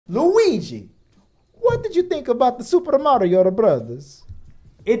Luigi, what did you think about the Super Mario Brothers?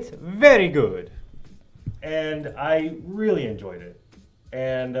 It's very good, and I really enjoyed it.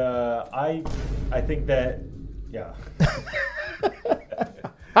 And I think that, yeah.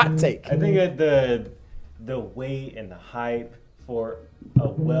 Hot take. I think that the wait and the hype for a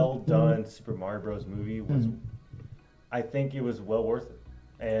well done Super Mario Bros. Movie was, I think it was well worth it.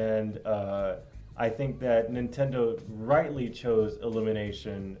 And I think that Nintendo rightly chose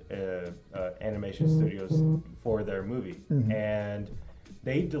Illumination Animation Studios for their movie. And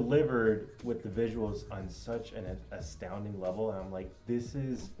they delivered with the visuals on such an astounding level. And I'm like, this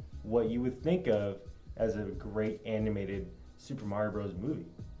is what you would think of as a great animated Super Mario Bros. Movie.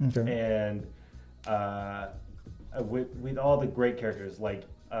 Okay. And with all the great characters, like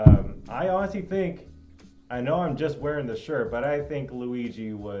I honestly think, I know I'm just wearing the shirt, but I think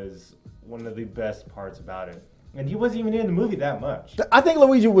Luigi was one of the best parts about it. And he wasn't even in the movie that much. I think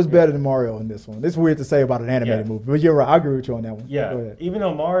Luigi was better than Mario in this one. It's weird to say about an animated movie, but you're right. I agree with you on that one. Yeah. Even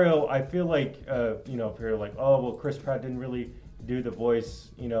though Mario, I feel like, people are like, oh, well, Chris Pratt didn't really do the voice,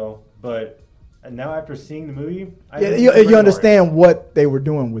 but now after seeing the movie, you understand what they were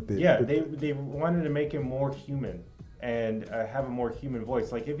doing with it. Yeah, they wanted to make him more human and have a more human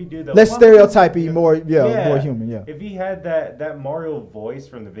voice. Like if you do the less stereotypy, more human. Yeah. If he had that Mario voice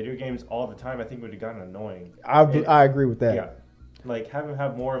from the video games all the time, I think it would have gotten annoying. I agree with that. Yeah, like have him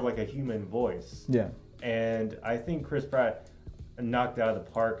have more of like a human voice. Yeah. And I think Chris Pratt knocked it out of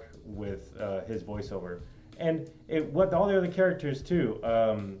the park with his voiceover. And what all the other characters too.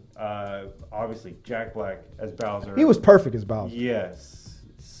 Obviously Jack Black as Bowser. He was perfect as Bowser. Yes,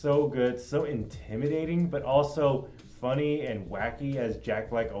 so good, so intimidating, but also funny and wacky as Jack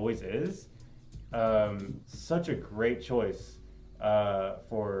Black always is. Such a great choice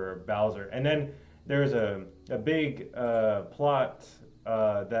for Bowser. And then there's a big plot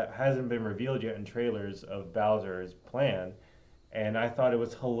that hasn't been revealed yet in trailers of Bowser's plan. And I thought it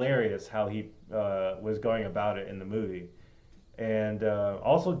was hilarious how he was going about it in the movie. And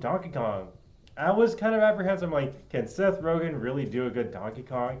also Donkey Kong. I was kind of apprehensive. I'm like, can Seth Rogen really do a good Donkey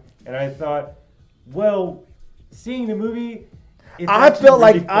Kong? And I thought, well, seeing the movie, I felt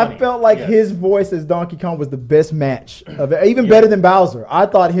like his voice as Donkey Kong was the best match of it, even better than Bowser. I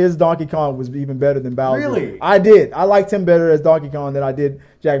thought his Donkey Kong was even better than Bowser. Really? I did. I liked him better as Donkey Kong than I did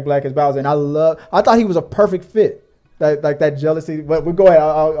Jack Black as Bowser, and I thought he was a perfect fit. That jealousy. But go ahead.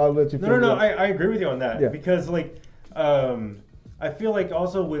 I'll let you. No. I agree with you on that because I feel like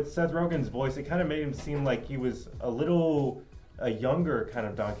also with Seth Rogen's voice, it kind of made him seem like he was a younger kind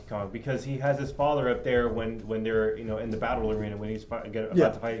of Donkey Kong because he has his father up there when they're in the battle arena when he's about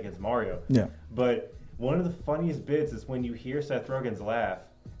to fight against Mario. Yeah. But one of the funniest bits is when you hear Seth Rogen's laugh.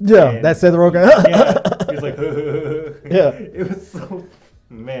 Yeah, that's Seth Rogen. He's like, yeah. It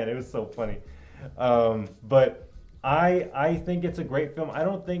was so funny. But I think it's a great film. I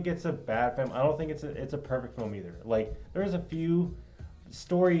don't think it's a bad film. I don't think it's a perfect film either. Like there's a few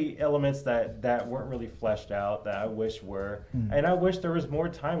story elements that weren't really fleshed out that I wish were, and I wish there was more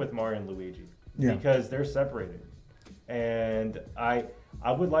time with Mario and Luigi because they're separated. And I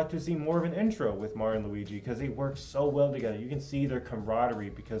would like to see more of an intro with Mario and Luigi because they work so well together. You can see their camaraderie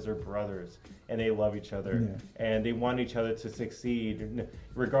because they're brothers and they love each other and they want each other to succeed,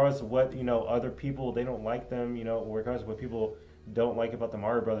 regardless of what other people they don't like them. Regardless of what people don't like about the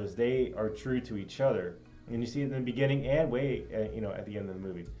Mario Brothers, they are true to each other. And you see it in the beginning and at the end of the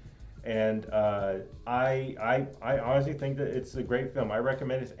movie. And I honestly think that it's a great film. I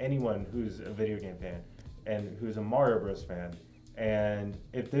recommend it to anyone who's a video game fan and who's a Mario Bros. Fan. And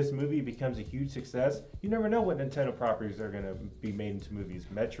if this movie becomes a huge success, you never know what Nintendo properties are going to be made into movies.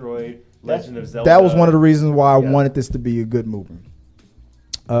 Metroid, Legend of Zelda. That was one of the reasons why I wanted this to be a good movie.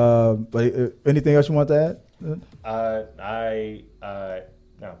 But anything else you want to add? No.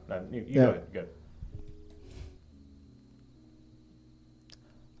 You go ahead. Good.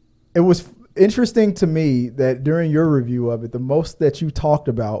 It was interesting to me that during your review of it, the most that you talked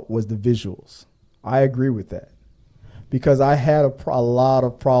about was the visuals. I agree with that because I had a lot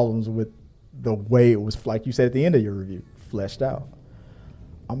of problems with the way it was, like you said at the end of your review, fleshed out.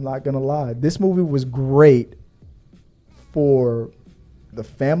 I'm not going to lie. This movie was great for the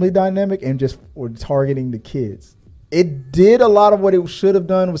family dynamic and just for targeting the kids. It did a lot of what it should have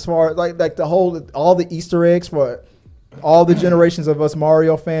done as far as like all the Easter eggs for all the generations of us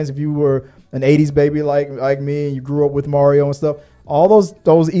Mario fans. If you were an 80s baby like me and you grew up with Mario and stuff, all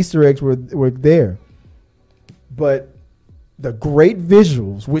those Easter eggs were there. But the great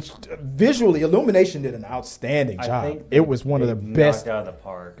visuals, which visually Illumination did an outstanding job. It was one of the best out of the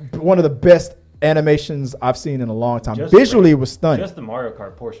park. One of the best animations I've seen in a long time. Just Visually, it was stunning. Just the Mario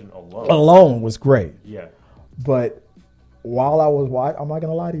Kart portion alone. Alone was great. Yeah. But while I was watching, I'm not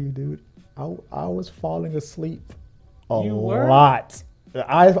gonna lie to you, dude. I was falling asleep a lot.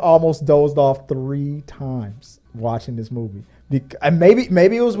 I almost dozed off 3 times watching this movie. And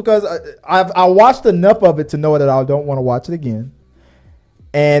maybe it was because I watched enough of it to know that I don't want to watch it again.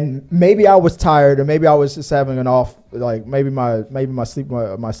 And maybe I was tired, or maybe I was just having an off. Like maybe my sleep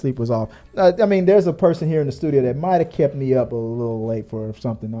was off. I mean, there's a person here in the studio that might have kept me up a little late for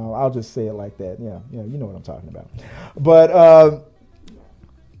something. I'll just say it like that. Yeah, you know what I'm talking about. But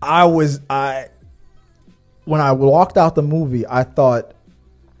when I walked out the movie, I thought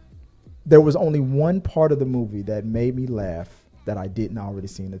there was only one part of the movie that made me laugh that I didn't already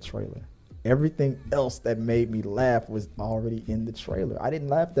see in the trailer. Everything else that made me laugh was already in the trailer. I didn't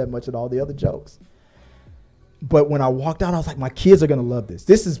laugh that much at all the other jokes. But when I walked out, I was like, my kids are going to love this.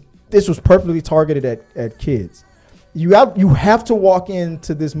 This was perfectly targeted at kids. You have to walk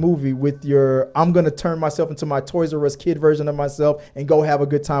into this movie with I'm going to turn myself into my Toys R Us kid version of myself and go have a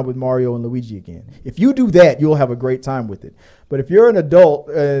good time with Mario and Luigi again. If you do that, you'll have a great time with it. But if you're an adult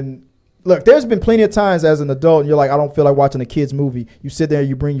and look, there's been plenty of times as an adult and you're like, I don't feel like watching a kid's movie. You sit there,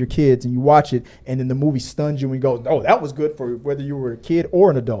 you bring your kids and you watch it, and then the movie stuns you and you go, oh, that was good for whether you were a kid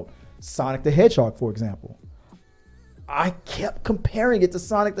or an adult. Sonic the Hedgehog, for example. I kept comparing it to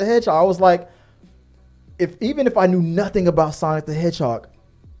Sonic the Hedgehog. I was like, even if I knew nothing about Sonic the Hedgehog,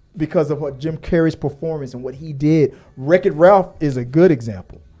 because of what Jim Carrey's performance and what he did, Wreck-It Ralph is a good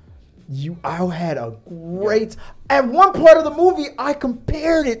example. I had a great. At one part of the movie, I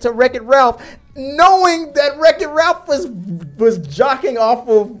compared it to Wreck-It Ralph, knowing that Wreck-It Ralph was jocking off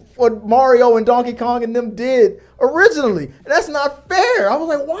of what Mario and Donkey Kong and them did originally. That's not fair. I was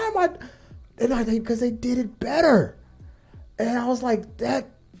like, why am I? Because they did it better, and I was like, that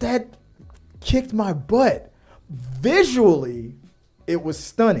kicked my butt. Visually, it was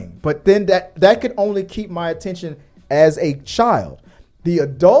stunning, but then that could only keep my attention as a child. The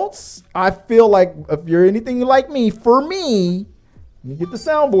adults, I feel like if you're anything like me, for me, let me get the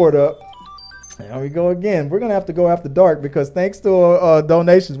soundboard up. There we go again. We're going to have to go after dark because thanks to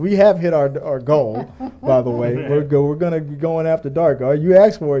donations, we have hit our goal, by the way. We're going to be going after dark. You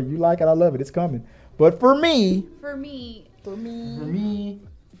asked for it. You like it. I love it. It's coming. But for me,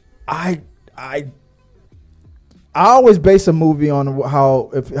 I always base a movie on how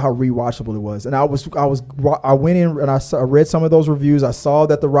rewatchable it was, and I went in and I read some of those reviews. I saw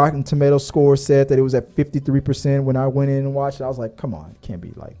that the Rotten Tomatoes score said that it was at 53% when I went in and watched it. I was like, come on, it can't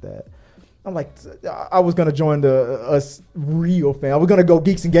be like that. I'm like, I was gonna join us real fans. I was gonna go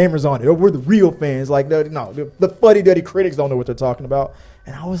Geeks and Gamers on it. We're the real fans. Like, no, the fuddy duddy critics don't know what they're talking about.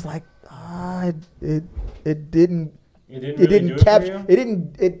 And I was like, it didn't capture. It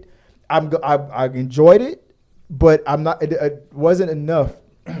didn't. I enjoyed it. But I'm not. It wasn't enough.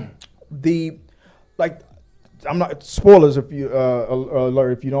 I'm not spoilers. If you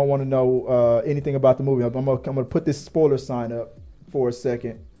alert, if you don't want to know anything about the movie, I'm gonna put this spoiler sign up for a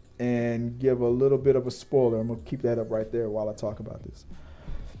second and give a little bit of a spoiler. I'm gonna keep that up right there while I talk about this.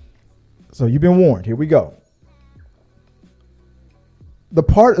 So you've been warned. Here we go. The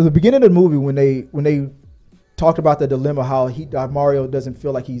part at the beginning of the movie when they talked about the dilemma, how Mario doesn't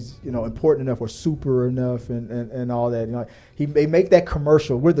feel like he's important enough or super enough and all that. They make that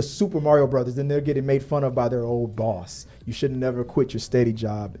commercial. We're the Super Mario Brothers, and they're getting made fun of by their old boss. You should never quit your steady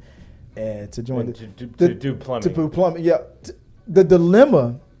job and to join to do plumbing. To do plumbing, yeah. The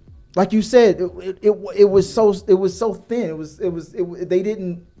dilemma, like you said, it was so thin. They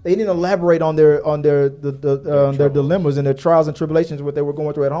didn't elaborate on their dilemmas and their trials and tribulations, what they were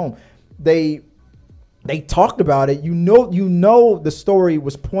going through at home. They talked about it. You know the story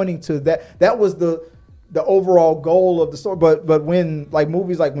was pointing to that. That was the overall goal of the story. But when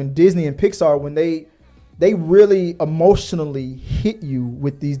movies like when Disney and Pixar, when they really emotionally hit you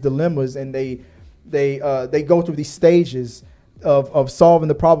with these dilemmas, and they go through these stages of solving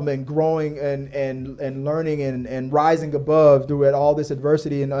the problem and growing and learning and rising above through all this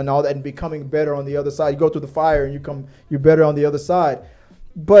adversity and all that, and becoming better on the other side. You go through the fire and you're better on the other side.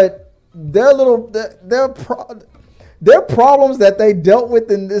 But their problems that they dealt with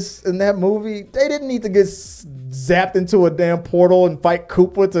in that movie, they didn't need to get zapped into a damn portal and fight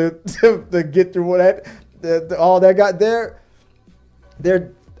Koopa to get through all that got there.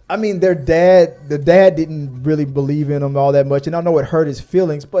 The dad didn't really believe in him all that much, and I know it hurt his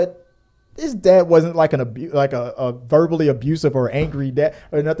feelings, but his dad wasn't like a verbally abusive or angry dad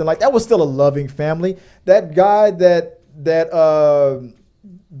or nothing like that. That was still a loving family. That guy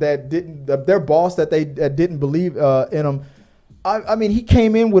their boss that they didn't believe in him, I mean, he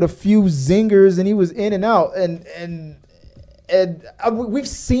came in with a few zingers and he was in and out, and we've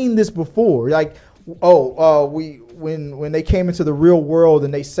seen this before. Like, when they came into the real world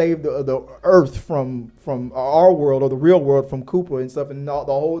and they saved the Earth from our world, or the real world from Cooper and stuff, and now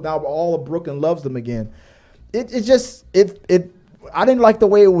all of Brooklyn loves them again. It just I didn't like the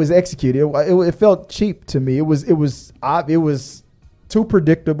way it was executed. It felt cheap to me. It was too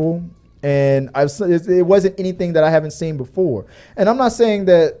predictable, and it wasn't anything that I haven't seen before. And I'm not saying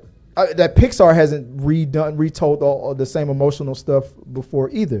that Pixar hasn't retold all the same emotional stuff before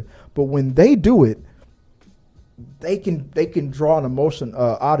either. But when they do it, they can draw an emotion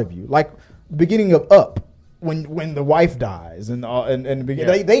out of you. Like the beginning of Up, when the wife dies, and the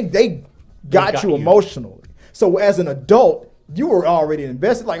beginning, they got you emotionally. So as an adult, you were already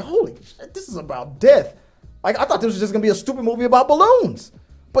invested. Like, holy shit, this is about death. Like, I thought this was just gonna be a stupid movie about balloons.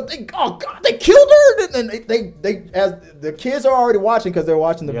 But they killed her, and they as the kids are already watching because they're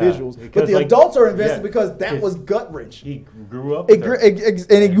watching the visuals, but the adults are invested because that was gut wrenching. He grew up,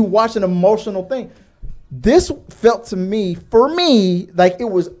 and you watch an emotional thing. This felt to me, for me, like it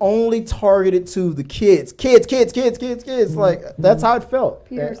was only targeted to the kids. Mm-hmm. Like that's how it felt.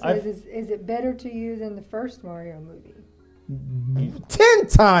 Peter says, "Is it better to you than the first Mario movie?" 10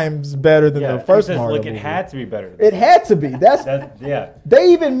 times better than the first Mario movie. It had to be better. It had to be. That's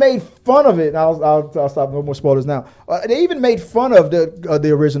They even made fun of it. I'll stop. No more spoilers now. They even made fun of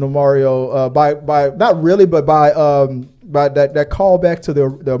the original Mario by not really, but by that callback to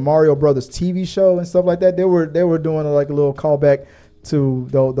the Mario Brothers TV show and stuff like that. They were doing like a little callback to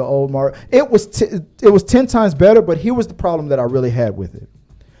the old Mario. It was 10 times better, but here was the problem that I really had with it.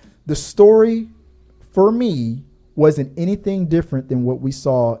 The story, for me, wasn't anything different than what we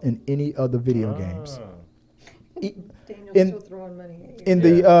saw in any other video games. Daniel's still throwing money at you.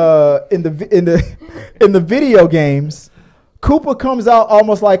 In the video games, Koopa comes out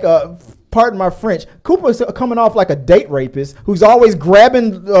almost like pardon my French, Koopa's coming off like a date rapist who's always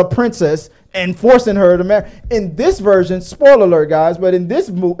grabbing a princess and forcing her to marry. In this version, spoiler alert, guys, but in this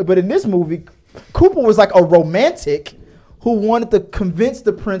movie, Koopa was like a romantic who wanted to convince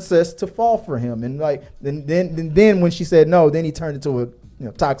the princess to fall for him, and then when she said no, then he turned into a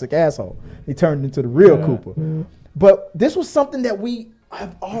toxic asshole. He turned into the real Koopa. But this was something that we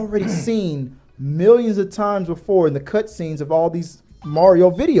have already seen millions of times before in the cutscenes of all these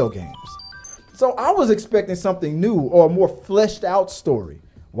Mario video games. So I was expecting something new or a more fleshed out story.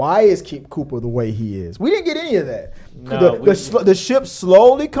 Why is Koopa the way he is? We didn't get any of that. No, the ship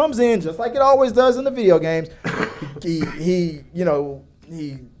slowly comes in, just like it always does in the video games.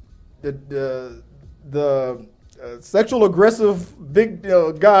 The sexual aggressive big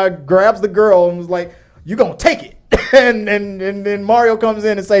guy grabs the girl and was like, "You gonna take it?" and then Mario comes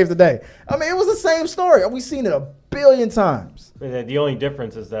in and saves the day. I mean, it was the same story. We've seen it a billion times. The only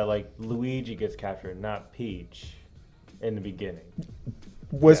difference is that like Luigi gets captured, not Peach, in the beginning.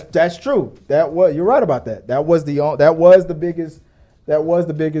 That's true. You're right about that. That was the biggest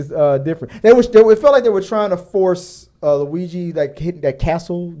difference. It felt like they were trying to force Luigi like hitting that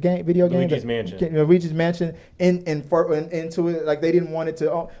castle video game, Luigi's Mansion into it. Like they didn't want it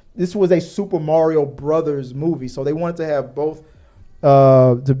to. This was a Super Mario Brothers movie, so they wanted to have both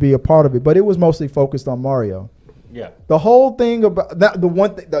to be a part of it. But it was mostly focused on Mario. Yeah. The whole thing about the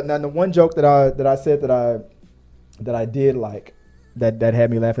one joke that I said that I did like. That had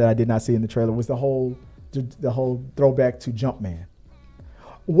me laughing that I did not see in the trailer was the whole throwback to Jumpman.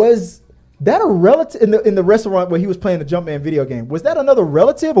 Was that a relative in the restaurant where he was playing the Jumpman video game? Was that another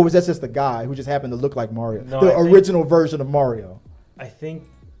relative, or was that just a guy who just happened to look like Mario, original version of Mario? I think.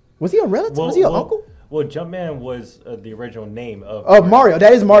 Was he a relative? Was he an uncle? Well, Jumpman was the original name of Mario.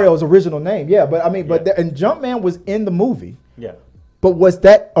 That is Mario's original name. Yeah, but I mean, and Jumpman was in the movie. Yeah. But was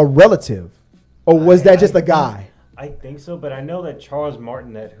that a relative, or was that just a guy? I think so, but I know that Charles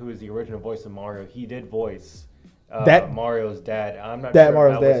Martinet, who is the original voice of Mario, he did voice Mario's dad. I'm not sure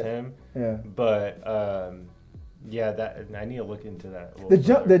if that was him. Yeah. But that I need to look into that. The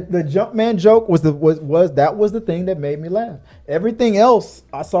Jumpman joke was the thing that made me laugh. Everything else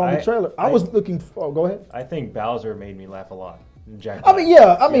I saw in the trailer, I was looking for. Go ahead. I think Bowser made me laugh a lot. Jack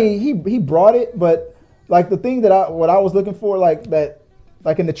Black. I mean, he brought it, but like the thing that I was looking for, like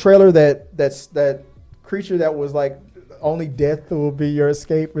in the trailer that creature that was like only death will be your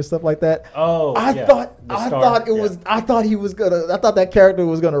escape or stuff like that. I thought that character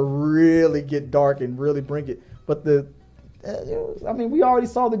was gonna really get dark and really bring it. But we already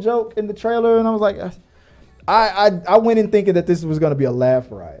saw the joke in the trailer, and I was like, I went in thinking that this was gonna be a laugh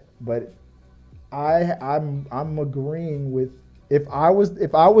riot. But I'm agreeing with if I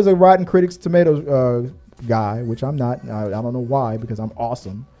was a Rotten Critics Tomatoes guy, which I'm not. I don't know why, because I'm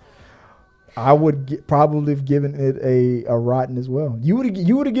awesome. I would probably have given it a rotten as well. You would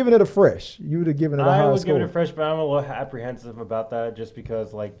have given it a fresh. You would have given it a high score. I would give it a fresh, but I'm a little apprehensive about that just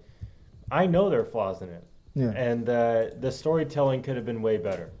because, like, I know there are flaws in it. Yeah. And the storytelling could have been way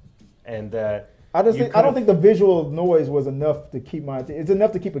better. And I don't think the visual noise was enough to keep my attention. It's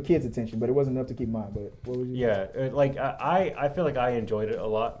enough to keep a kid's attention, but it wasn't enough to keep mine. But what would you? Yeah, I feel like I enjoyed it a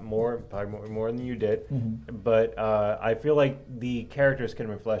lot more, probably more than you did. Mm-hmm. But I feel like the characters could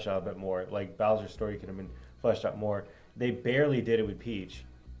have been fleshed out a bit more. Like Bowser's story could have been fleshed out more. They barely did it with Peach,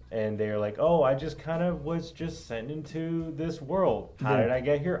 and they're like, "Oh, I just kind of was just sent into this world. How did I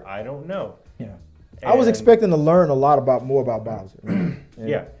get here? I don't know." Yeah, I was expecting to learn a lot more about Bowser.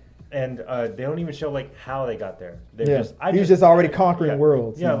 Yeah. And they don't even show like how they got there. He was just already conquering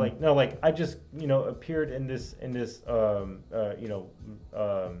worlds. Yeah, I just appeared in this this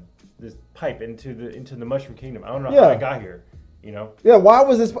pipe into the Mushroom Kingdom. I don't know how I got here. Yeah, why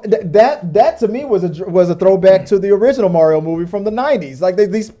was this? That to me was a throwback to the original Mario movie from the '90s. Like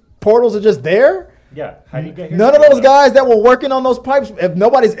these portals are just there. Yeah, how do you get here? None of those guys that were working on those pipes. If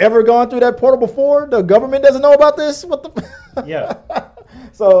nobody's ever gone through that portal before, the government doesn't know about this. What the? Yeah.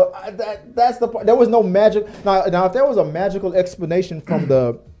 So that's the part. There was no magic. Now, if there was a magical explanation from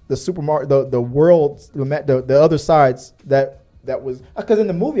the Super Mario, the worlds, the other sides, that was because in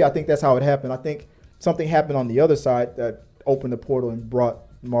the movie I think that's how it happened. I think something happened on the other side that opened the portal and brought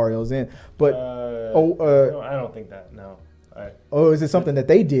Mario's in. But no, I don't think that. No. Is it something that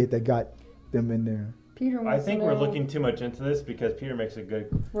they did that got them in there? Peter I think we're looking too much into this because Peter makes a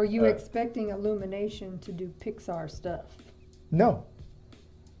good. Were you expecting Illumination to do Pixar stuff? No.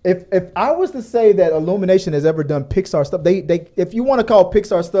 If I was to say that Illumination has ever done Pixar stuff, they if you want to call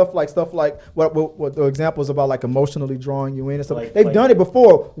Pixar stuff like what the examples about like emotionally drawing you in and stuff, they've done it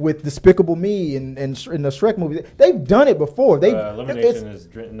before with Despicable Me and in the Shrek movie. They've done it before. Illumination is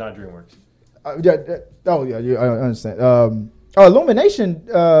not DreamWorks. I understand. Illumination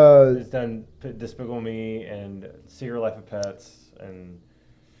it's done Despicable Me and Secret Life of Pets and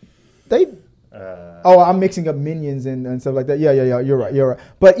they. I'm mixing up Minions and stuff like that. Yeah. You're right.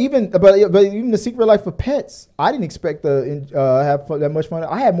 But even the Secret Life of Pets, I didn't expect to have that much fun.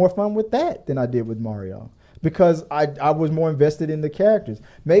 I had more fun with that than I did with Mario because I was more invested in the characters.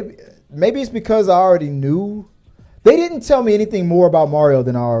 Maybe it's because I already knew. They didn't tell me anything more about Mario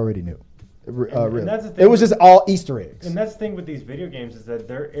than I already knew. Really. That's the thing. It was just all Easter eggs. And that's the thing with these video games is that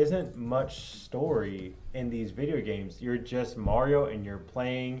there isn't much story in these video games. You're just Mario and you're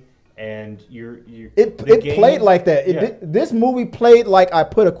playing. And it played like that. This movie played like I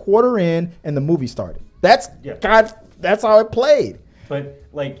put a quarter in and the movie started. That's how it played. But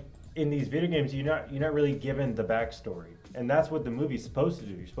like in these video games, you're not really given the backstory, and that's what the movie's supposed to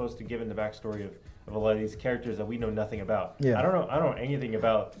do. You're supposed to give in the backstory of a lot of these characters that we know nothing about. Yeah. I don't know anything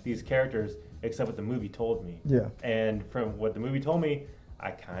about these characters except what the movie told me. Yeah. And from what the movie told me,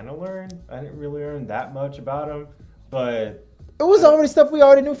 I kind of learned. I didn't really learn that much about them, but. It was already stuff we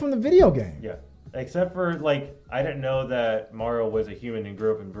already knew from the video game. Yeah. Except for, like, I didn't know that Mario was a human and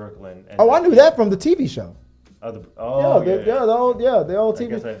grew up in Brooklyn. And I knew that from the TV show. The old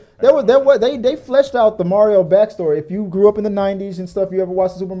TV. They fleshed out the Mario backstory. If you grew up in the '90s and stuff, you ever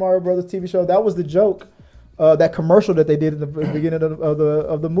watched the Super Mario Brothers TV show? That was the joke. That commercial that they did at the beginning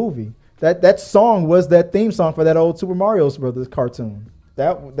of the movie. That song was that theme song for that old Super Mario Brothers cartoon.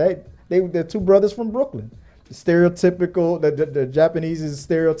 They're two brothers from Brooklyn. Stereotypical, the Japanese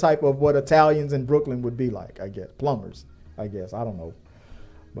stereotype of what Italians in Brooklyn would be like, I guess. Plumbers, I guess. I don't know.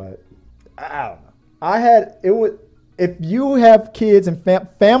 But I don't know. If you have kids and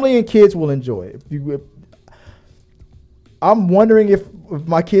family and kids will enjoy it. I'm wondering if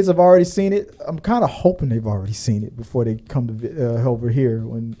my kids have already seen it. I'm kind of hoping they've already seen it before they come to over here.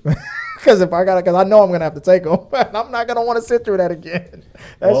 Because I know I'm gonna have to take them, and I'm not gonna want to sit through that again.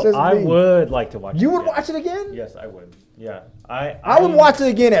 That's just me. I would like to watch. You would watch it again? Yes, I would. Yeah, I would watch it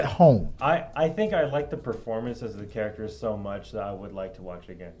again at home. I think I like the performances of the characters so much that I would like to watch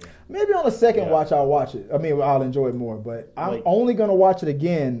it again. Yeah. Maybe on the second watch I'll watch it. I mean, I'll enjoy it more. But I'm only gonna watch it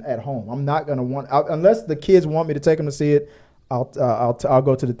again at home. I'm not gonna unless the kids want me to take them to see it. I'll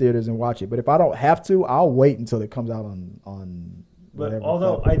go to the theaters and watch it. But if I don't have to, I'll wait until it comes out on. But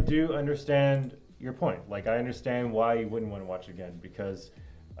although I do understand your point, like I understand why you wouldn't want to watch it again because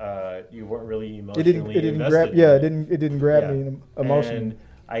you weren't really emotionally invested. It didn't grab me emotionally. And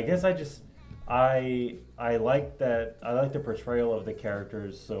I guess I like that. I like the portrayal of the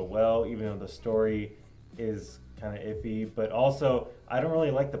characters so well, even though the story is kind of iffy. But also, I don't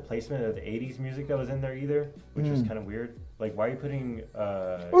really like the placement of the '80s music that was in there either, which is kind of weird. Like, why are you putting?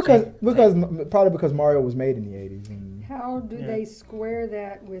 Probably because Mario was made in the '80s. And How do they square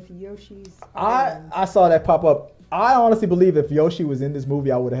that with Yoshi's I Island? saw that pop up. I honestly believe if Yoshi was in this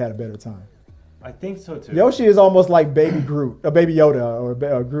movie, I would have had a better time. I think so too. Yoshi is almost like Baby Groot, or Baby Yoda,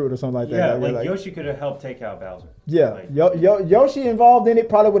 or Groot, or something like that. Yeah, like Yoshi could have helped take out Bowser. Yeah, Like, Yoshi involved in it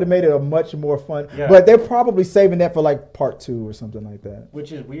probably would have made it a much more fun. Yeah. But they're probably saving that for like part 2 or something like that.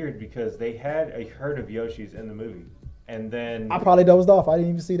 which is weird because they had a herd of Yoshis in the movie, and then I probably dozed off. I didn't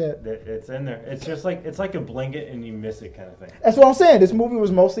even see that. it's in there. It's just like it's like a blanket and you miss it kind of thing. That's what I'm saying. This movie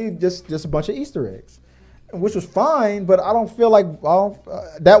was mostly just a bunch of Easter eggs, which was fine. But I don't feel like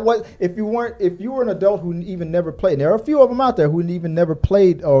that was if you were an adult who even never played. And there are a few of them out there who even never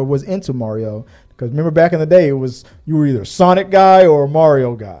played or was into Mario. Because remember back in the day, it was you were either a Sonic guy or a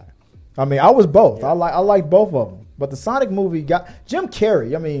Mario guy. I mean, I was both. Yeah. I like both of them. But the Sonic movie got Jim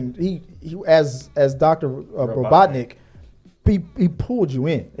Carrey. I mean, he as Dr. Robotnik, he pulled you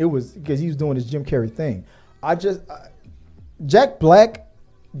in. It was because he was doing his Jim Carrey thing. Jack Black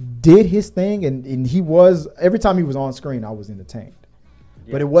did his thing, and he was every time he was on screen, I was entertained.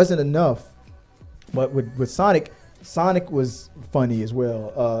 Yeah. But it wasn't enough. But with Sonic was funny as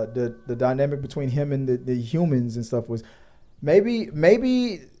well. The dynamic between him and the humans and stuff was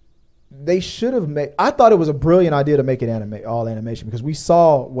maybe they should have made. I thought it was a brilliant idea to make it all animation because we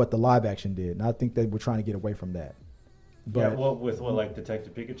saw what the live action did, and I think they were trying to get away from that. But, with like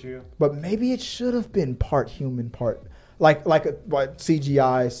Detective Pikachu. But maybe it should have been part human, part like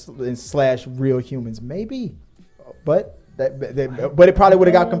CGI / real humans. Maybe, but it probably would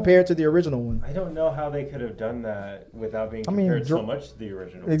have got compared to the original one. I don't know how they could have done that without being compared so much to the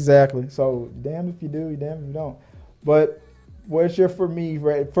original. Exactly. So damn if you do, damn if you don't. But what's your for me?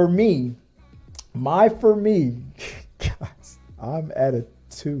 For me, guys, I'm at a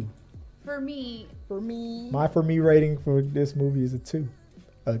 2. For me, My for me rating for this movie is a 2,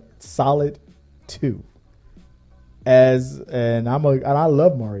 a solid 2. And I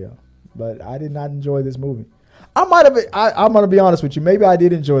love Mario, but I did not enjoy this movie. I'm gonna be honest with you. Maybe I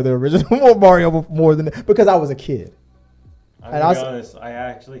did enjoy the original Mario more than because I was a kid. I'm gonna be honest. I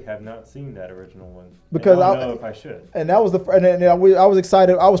actually have not seen that original one Because I don't know if I should. And that was I was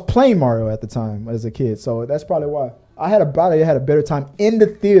excited. I was playing Mario at the time as a kid, so that's probably why I had a better time in the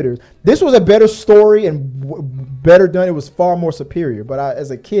theaters. This was a better story and better done. It was far more superior. But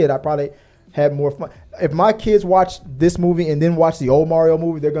as a kid, I probably had more fun. If my kids watch this movie and then watch the old Mario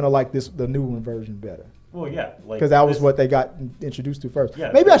movie, they're gonna like the new one version better. Well, yeah, because that was what they got introduced to first.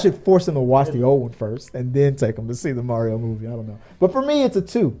 Yeah, maybe I should force them to watch the old one first and then take them to see the Mario movie. I don't know, but for me, it's a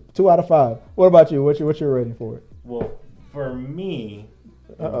 2 out of 5. What about you? What's your rating for it? Well, for me,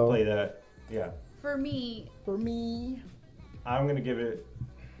 play that. Yeah. For me, I'm gonna give it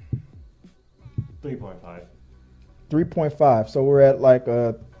 3.5. 3.5. So we're at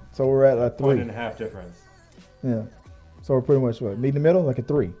a 3. 1.5 difference. Yeah. So we're pretty much meet in the middle, like a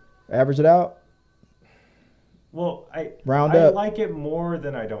 3. Average it out. Well, I up. like it more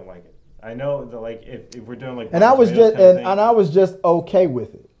than I don't like it. I know that if we're doing and I was just okay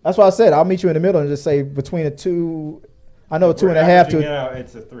with it. That's why I said I'll meet you in the middle and just say between a 2. I know 2.5 to.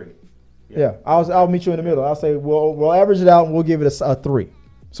 It's a 3. Yeah, I'll meet you in the middle. I'll say we'll average it out and we'll give it a 3.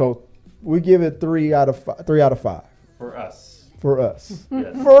 So we give it 3 out of 5. 3 out of 5. For us.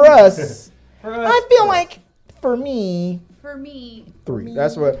 Yes. For us. I feel like for me. 3.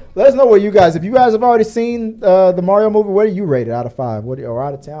 That's what. Let us know where you guys. If you guys have already seen the Mario movie, what do you rate it out of 5? Or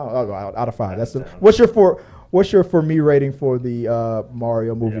out of 10? Out of 5. That's what's your for me rating for the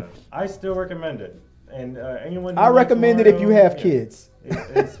Mario movie? Yeah. I still recommend it, and anyone. I recommend Mario, it if you have kids.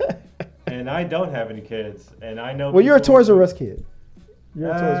 And I don't have any kids, and I know. Well, you're a Toys R Us kid. You're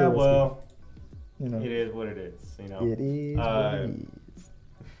a Toys R Us well, kid. it is what it is. It is what it is.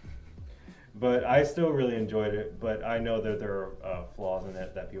 But I still really enjoyed it. But I know that there are flaws in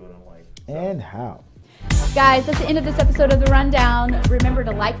it that people don't like. So. And how? Guys, that's the end of this episode of The Rundown. Remember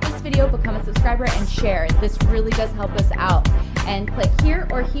to like this video, become a subscriber, and share. This really does help us out. And click here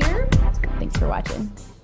or here. Thanks for watching.